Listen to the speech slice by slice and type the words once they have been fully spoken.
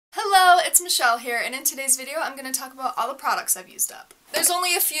Hello, it's Michelle here, and in today's video I'm going to talk about all the products I've used up. There's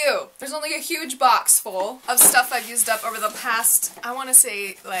only a few. There's only a huge box full of stuff I've used up over the past, I want to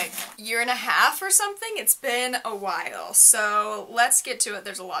say, like, year and a half or something. It's been a while, so let's get to it.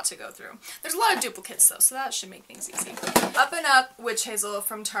 There's a lot to go through. There's a lot of duplicates though, so that should make things easy. Up and Up Witch Hazel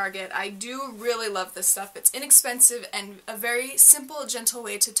from Target. I do really love this stuff. It's inexpensive and a very simple, gentle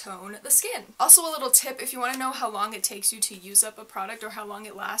way to tone the skin. Also, a little tip, if you want to know how long it takes you to use up a product or how long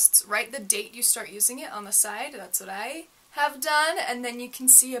it lasts, write the date you start using it on the side. That's what I have done, and then you can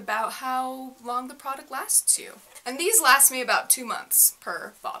see about how long the product lasts you. And these last me about 2 months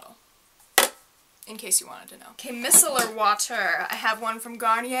per bottle, in case you wanted to know. Okay, micellar water. I have one from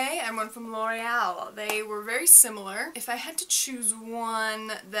Garnier and one from L'Oreal. They were very similar. If I had to choose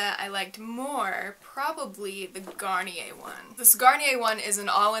one that I liked more, probably the Garnier one. This Garnier one is an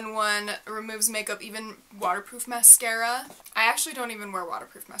all-in-one, removes makeup, even waterproof mascara. I actually don't even wear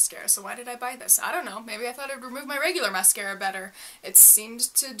waterproof mascara, so why did I buy this? I don't know. Maybe I thought it would remove my regular mascara better. It seemed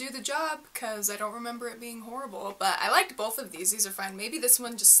to do the job, because I don't remember it being horrible, but I liked both of these. These are fine. Maybe this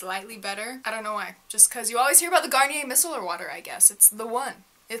one just slightly better. I don't know why. Just because you always hear about the Garnier micellar water, I guess. It's the one.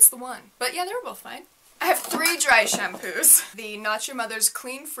 It's the one. But yeah, they were both fine. I have 3 dry shampoos. The Not Your Mother's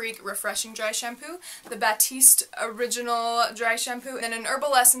Clean Freak Refreshing Dry Shampoo, the Batiste Original Dry Shampoo, and an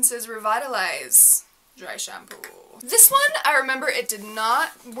Herbal Essences Revitalize Dry Shampoo. This one, I remember it did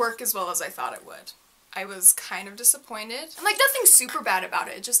not work as well as I thought it would. I was kind of disappointed. And like, nothing super bad about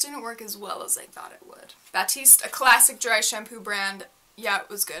it. It just didn't work as well as I thought it would. Batiste, a classic dry shampoo brand. Yeah, it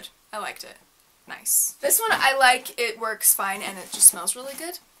was good. I liked it. Nice. This one I like. It works fine and it just smells really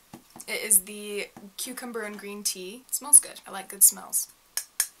good. It is the cucumber and green tea. It smells good. I like good smells.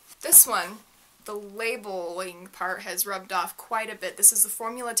 This one, the labeling part has rubbed off quite a bit. This is the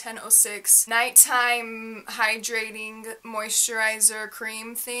Formula 1006 Nighttime Hydrating Moisturizer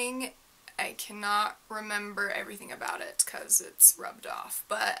Cream thing. I cannot remember everything about it because it's rubbed off,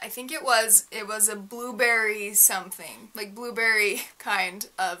 but I think it was a blueberry something, like blueberry kind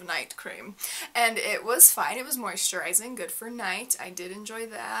of night cream, and it was fine. It was moisturizing, good for night. I did enjoy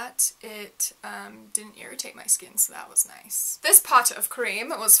that. It didn't irritate my skin, so that was nice. This pot of cream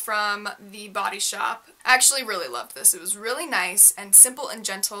was from the Body Shop. I actually really loved this. It was really nice and simple and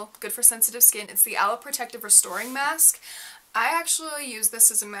gentle, good for sensitive skin. It's the Aloe Protective Restoring Mask. I actually use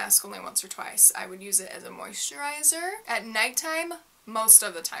this as a mask only once or twice. I would use it as a moisturizer at nighttime most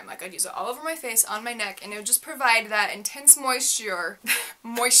of the time. Like, I'd use it all over my face, on my neck, and it would just provide that intense moisture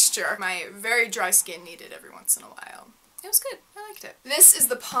my very dry skin needed every once in a while. It was good. I liked it. This is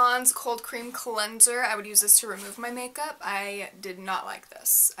the Pond's Cold Cream Cleanser. I would use this to remove my makeup. I did not like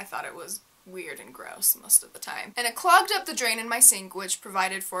this. I thought it was weird and gross most of the time. And it clogged up the drain in my sink, which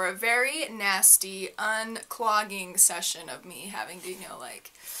provided for a very nasty unclogging session of me having to, you know,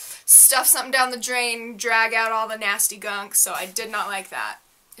 like, stuff something down the drain, drag out all the nasty gunk, so I did not like that.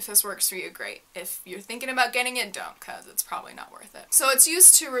 If this works for you, great. If you're thinking about getting it, don't, because it's probably not worth it. So it's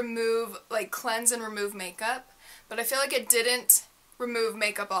used to remove, like, cleanse and remove makeup, but I feel like it didn't remove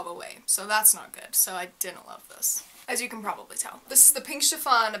makeup all the way, so that's not good. So I didn't love this, as you can probably tell. This is the Pink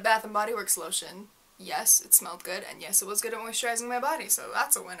Chiffon Bath & Body Works lotion. Yes, it smelled good, and yes, it was good at moisturizing my body, so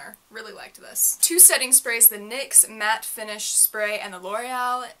that's a winner. Really liked this. 2 setting sprays, the NYX Matte Finish Spray and the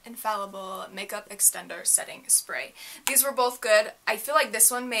L'Oreal Infallible Makeup Extender Setting Spray. These were both good. I feel like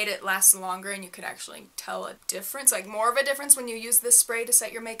this one made it last longer, and you could actually tell a difference, like more of a difference when you use this spray to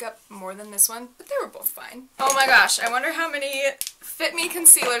set your makeup more than this one, but they were both fine. Oh my gosh, I wonder how many Fit Me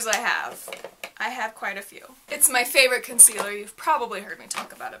concealers I have. I have quite a few. It's my favorite concealer. You've probably heard me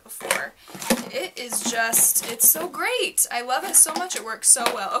talk about it before. It is just, it's so great. I love it so much. It works so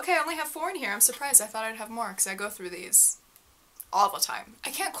well. Okay, I only have 4 in here. I'm surprised. I thought I'd have more because I go through these all the time.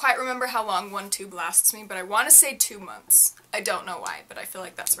 I can't quite remember how long one tube lasts me, but I want to say 2 months. I don't know why, but I feel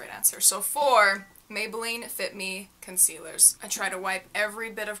like that's the right answer. So 4 Maybelline Fit Me concealers. I try to wipe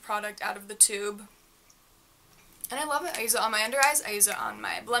every bit of product out of the tube. And I love it. I use it on my under eyes, I use it on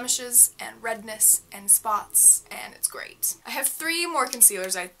my blemishes and redness and spots, and it's great. I have 3 more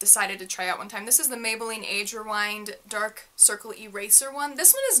concealers I decided to try out one time. This is the Maybelline Age Rewind Dark Circle Eraser one.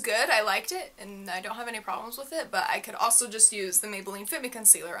 This one is good. I liked it, and I don't have any problems with it, but I could also just use the Maybelline Fit Me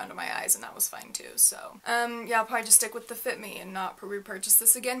concealer under my eyes, and that was fine too, so. Yeah, I'll probably just stick with the Fit Me and not repurchase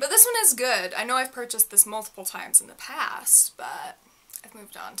this again, but this one is good. I know I've purchased this multiple times in the past, but I've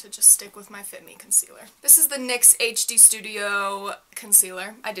moved on to just stick with my Fit Me concealer. This is the NYX HD Studio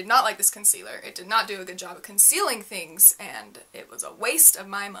concealer. I did not like this concealer. It did not do a good job of concealing things, and it was a waste of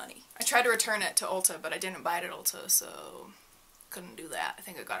my money. I tried to return it to Ulta, but I didn't buy it at Ulta, so couldn't do that. I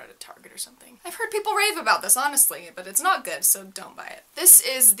think I got it at Target or something. I've heard people rave about this, honestly, but it's not good, so don't buy it. This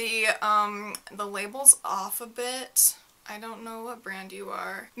is the label's off a bit. I don't know what brand you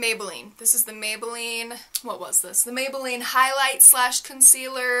are. Maybelline. This is the Maybelline, what was this? The Maybelline highlight /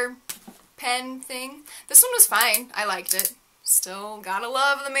 concealer pen thing. This one was fine. I liked it. Still gotta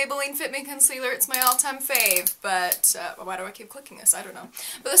love the Maybelline Fit Me Concealer. It's my all-time fave, but why do I keep clicking this? I don't know.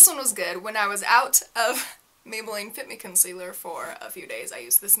 But this one was good. When I was out of Maybelline Fit Me Concealer for a few days, I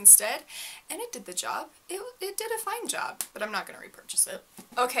used this instead, and it did the job. It did a fine job, but I'm not going to repurchase it.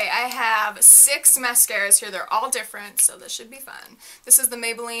 Okay, I have 6 mascaras here. They're all different, so this should be fun. This is the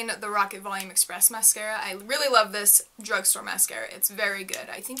Maybelline The Rocket Volume Express Mascara. I really love this drugstore mascara. It's very good.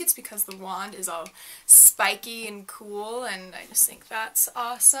 I think it's because the wand is all spiky and cool, and I just think that's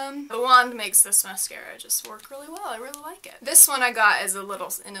awesome. The wand makes this mascara just work really well. I really like it. This one I got as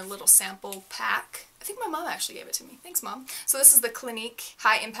in a little sample pack. I think my mom actually gave it to me. Thanks, Mom. So this is the Clinique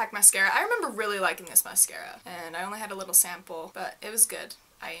High Impact Mascara. I remember really liking this mascara, and I only had a little sample, but it was good.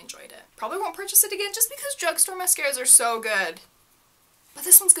 I enjoyed it. Probably won't purchase it again just because drugstore mascaras are so good. But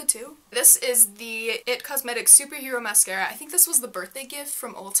this one's good too. This is the IT Cosmetics Superhero Mascara. I think this was the birthday gift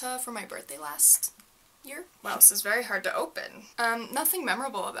from Ulta for my birthday last year. Wow, this is very hard to open. Nothing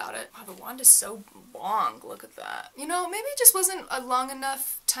memorable about it. Wow, the wand is so long. Look at that. You know, maybe it just wasn't a long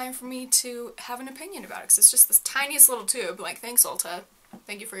enough time for me to have an opinion about it, because it's just this tiniest little tube. Like, thanks, Ulta.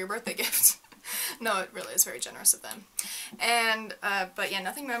 Thank you for your birthday gift. No, it really is very generous of them. And, but yeah,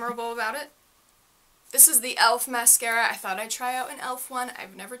 nothing memorable about it. This is the e.l.f. mascara. I thought I'd try out an e.l.f. one.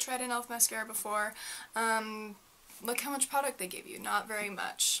 I've never tried an e.l.f. mascara before. Look how much product they give you. Not very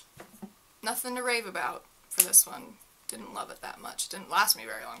much. Nothing to rave about for this one. Didn't love it that much. Didn't last me a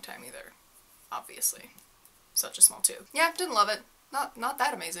very long time either, obviously. Such a small tube. Yeah, didn't love it. Not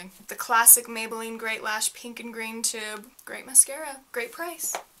that amazing. The classic Maybelline Great Lash Pink and Green tube. Great mascara. Great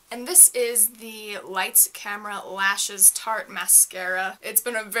price. And this is the Lights Camera Lashes Tarte Mascara. It's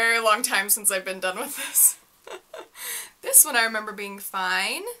been a very long time since I've been done with this. This one I remember being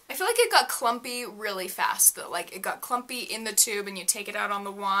fine. I feel like it got clumpy really fast though. Like, it got clumpy in the tube and you take it out on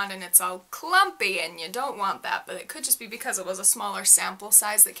the wand and it's all clumpy, and you don't want that, but it could just be because it was a smaller sample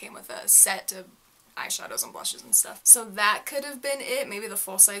size that came with a set of eyeshadows and blushes and stuff. So that could have been it. Maybe the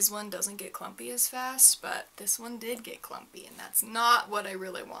full-size one doesn't get clumpy as fast, but this one did get clumpy, and that's not what I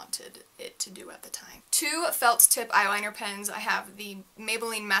really wanted it to do at the time. 2 felt tip eyeliner pens. I have the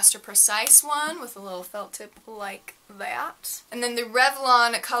Maybelline Master Precise one with a little felt tip like that. And then the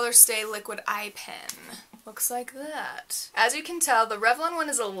Revlon Color Stay Liquid Eye Pen. Looks like that. As you can tell, the Revlon one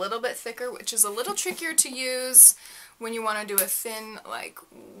is a little bit thicker, which is a little trickier to use when you want to do a thin, like,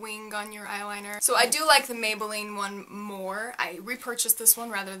 wing on your eyeliner. So I do like the Maybelline one more. I repurchased this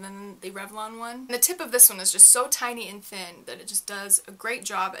one rather than the Revlon one. And the tip of this one is just so tiny and thin that it just does a great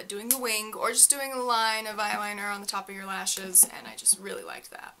job at doing the wing or just doing a line of eyeliner on the top of your lashes, and I just really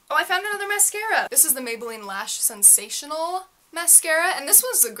liked that. Oh, I found another mascara! This is the Maybelline Lash Sensational Mascara, and this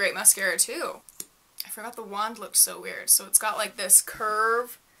one's a great mascara too. I forgot the wand looked so weird. So it's got like this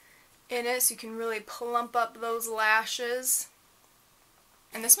curve in it, so you can really plump up those lashes.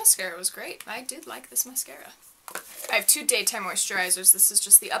 And this mascara was great. I did like this mascara. I have 2 daytime moisturizers. This is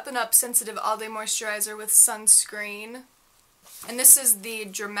just the Up and Up Sensitive All Day Moisturizer with sunscreen. And this is the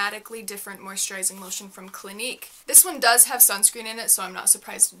Dramatically Different Moisturizing Lotion from Clinique. This one does have sunscreen in it, so I'm not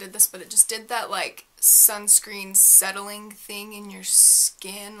surprised it did this, but it just did that, like, sunscreen settling thing in your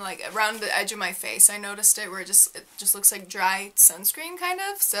skin, like, around the edge of my face. I noticed it, where it just looks like dry sunscreen, kind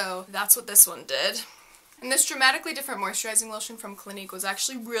of, so that's what this one did. And this Dramatically Different Moisturizing Lotion from Clinique was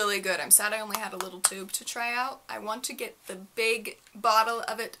actually really good. I'm sad I only had a little tube to try out. I want to get the big bottle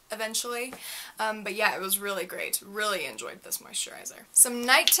of it eventually. But yeah, it was really great. Really enjoyed this moisturizer. Some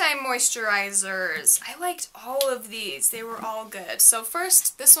nighttime moisturizers. I liked all of these. They were all good. So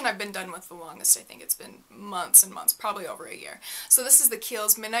first, this one I've been done with the longest. I think it's been months and months, probably over a year. So this is the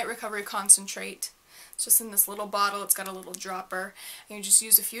Kiehl's Midnight Recovery Concentrate. It's just in this little bottle. It's got a little dropper, and you just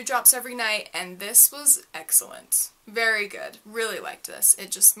use a few drops every night, and this was excellent. Very good. Really liked this.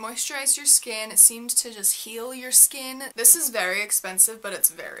 It just moisturized your skin. It seemed to just heal your skin. This is very expensive, but it's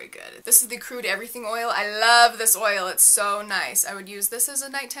very good. This is the Crude Everything Oil. I love this oil. It's so nice. I would use this as a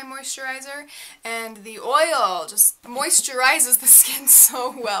nighttime moisturizer, and the oil just moisturizes the skin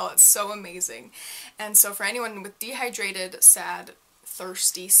so well. It's so amazing. And so for anyone with dehydrated, sad,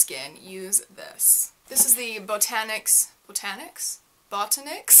 thirsty skin, use this. This is the Botanics?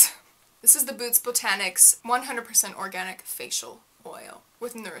 This is the Boots Botanics 100% Organic Facial Oil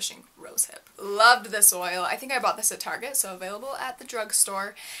with Nourishing Rosehip. Loved this oil. I think I bought this at Target, so available at the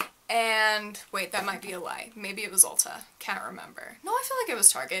drugstore. and wait, that might be a lie. Maybe it was Ulta. Can't remember. No, I feel like it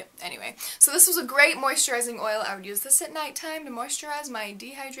was Target. Anyway, so this was a great moisturizing oil. I would use this at nighttime to moisturize my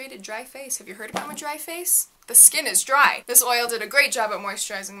dehydrated, dry face. Have you heard about my dry face? The skin is dry. This oil did a great job at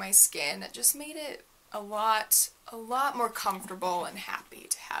moisturizing my skin. It just made it a lot more comfortable and happy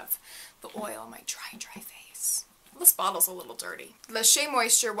to have the oil on my dry face. This bottle's a little dirty. The Shea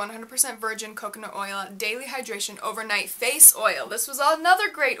Moisture 100% virgin coconut oil daily hydration overnight face oil. This was another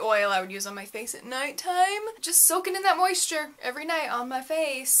great oil I would use on my face at nighttime. Just soaking in that moisture every night on my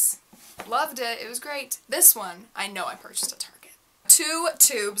face. Loved it. It was great. This one, I know I purchased at Target. 2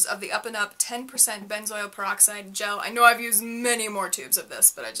 tubes of the Up and Up 10% benzoyl peroxide gel. I know I've used many more tubes of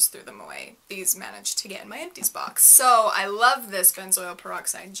this, but I just threw them away. These managed to get in my empties box. So I love this benzoyl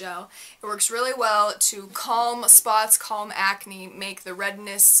peroxide gel. It works really well to calm spots, calm acne, make the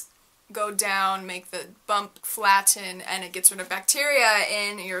redness go down, make the bump flatten, and it gets rid of bacteria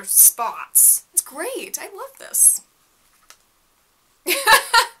in your spots. It's great. I love this.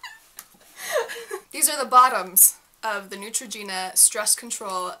 These are the bottoms of the Neutrogena Stress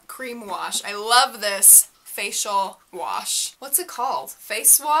Control Cream Wash. I love this facial wash. What's it called?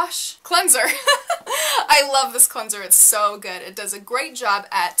 Face wash? Cleanser. I love this cleanser. It's so good. It does a great job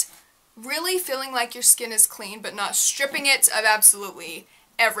at really feeling like your skin is clean, but not stripping it of absolutely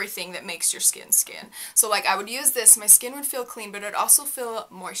everything that makes your skin. So like I would use this, my skin would feel clean, but it'd also feel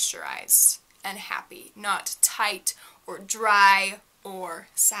moisturized and happy, not tight or dry or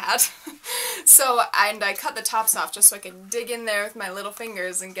sad. And I cut the tops off just so I could dig in there with my little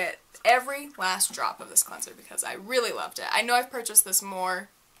fingers and get every last drop of this cleanser because I really loved it. I know I've purchased this more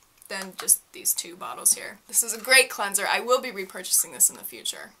than just these 2 bottles here. This is a great cleanser. I will be repurchasing this in the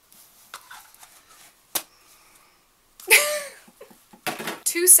future.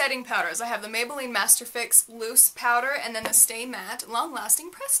 2 setting powders. I have the Maybelline Master Fix Loose Powder and then the Stay Matte Long Lasting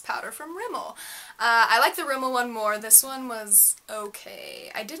Press Powder from Rimmel. I like the Rimmel one more. This one was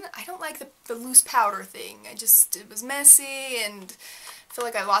okay. I don't like the loose powder thing. It was messy and I feel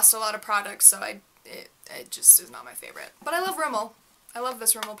like I lost a lot of products, so it just is not my favorite. But I love Rimmel. I love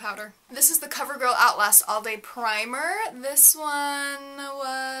this Rimmel powder. This is the CoverGirl Outlast All Day Primer. This one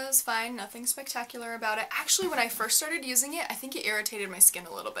was fine, nothing spectacular about it. Actually, when I first started using it, I think it irritated my skin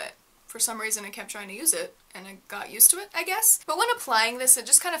a little bit. For some reason, I kept trying to use it, and I got used to it, I guess. But when applying this, it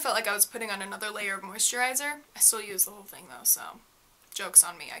just kind of felt like I was putting on another layer of moisturizer. I still use the whole thing, though, so joke's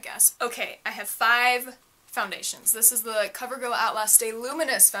on me, I guess. Okay, I have 5 foundations. This is the CoverGirl Outlast Stay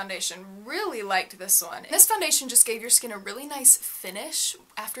Luminous foundation. Really liked this one. This foundation just gave your skin a really nice finish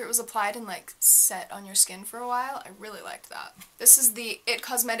after it was applied and like set on your skin for a while. I really liked that. This is the IT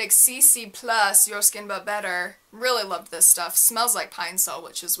Cosmetics CC Plus Your Skin But Better. Really loved this stuff. Smells like pine sol,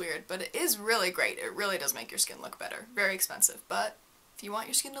 which is weird, but it is really great. It really does make your skin look better. Very expensive, but if you want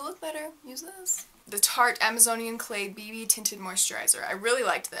your skin to look better, use this. The Tarte Amazonian Clay BB Tinted Moisturizer. I really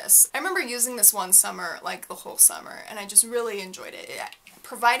liked this. I remember using this one summer, like the whole summer, and I just really enjoyed it. It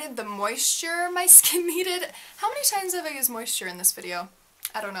provided the moisture my skin needed. How many times have I used moisture in this video?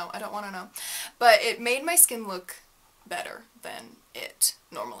 I don't know. I don't want to know. But it made my skin look better than it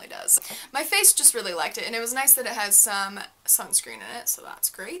normally does. My face just really liked it, and it was nice that it has some sunscreen in it, so that's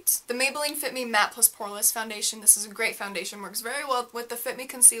great. The Maybelline Fit Me Matte Plus Poreless Foundation. This is a great foundation, works very well with the Fit Me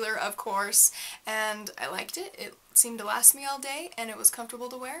Concealer, of course, and I liked it. It seemed to last me all day, and it was comfortable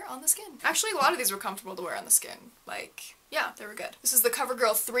to wear on the skin. Actually, a lot of these were comfortable to wear on the skin. Like, yeah, they were good. This is the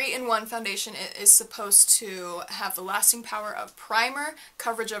CoverGirl 3-in-1 foundation. It is supposed to have the lasting power of primer,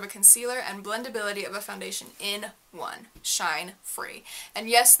 coverage of a concealer, and blendability of a foundation in one. Shine free. And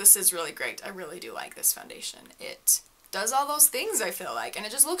yes, this is really great. I really do like this foundation. It does all those things, I feel like, and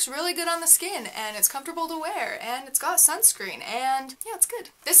it just looks really good on the skin, and it's comfortable to wear, and it's got sunscreen, and yeah, it's good.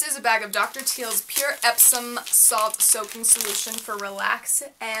 This is a bag of Dr. Teal's Pure Epsom Salt Soaking Solution for Relax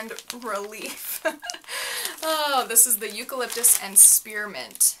and Relief. Oh, this is the Eucalyptus and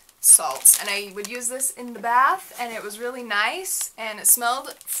Spearmint salts, and I would use this in the bath, and it was really nice, and it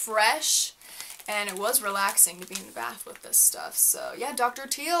smelled fresh, and it was relaxing to be in the bath with this stuff. So yeah, Dr.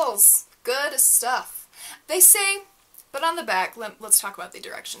 Teal's, good stuff. They say, but on the back, let's talk about the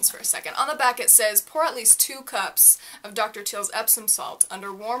directions for a second. On the back it says, pour at least 2 cups of Dr. Teal's Epsom salt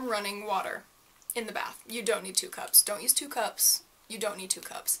under warm running water in the bath. You don't need 2 cups. Don't use 2 cups. You don't need 2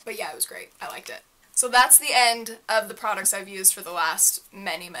 cups. But yeah, it was great. I liked it. So that's the end of the products I've used for the last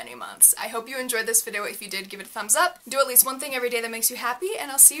many, many months. I hope you enjoyed this video. If you did, give it a thumbs up. Do at least one thing every day that makes you happy,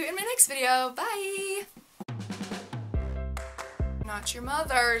 and I'll see you in my next video. Bye! Not your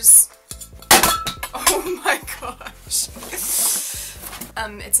mother's. Oh my gosh.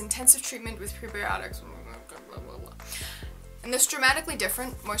 It's intensive treatment with prebiotics. And this Dramatically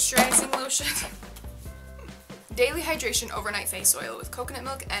Different moisturizing lotion. Daily hydration overnight face oil with coconut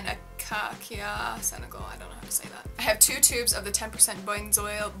milk and Acacia Senegal. I don't know how to say that. I have 2 tubes of the 10%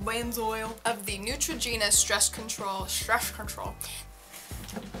 benzoil of the Neutrogena stress control.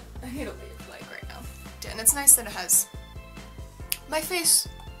 I need to leave like right now. And it's nice that it has my face.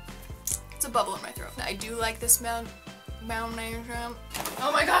 It's a bubble in my throat. I do like this foundation.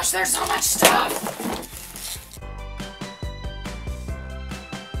 Oh my gosh, there's so much stuff!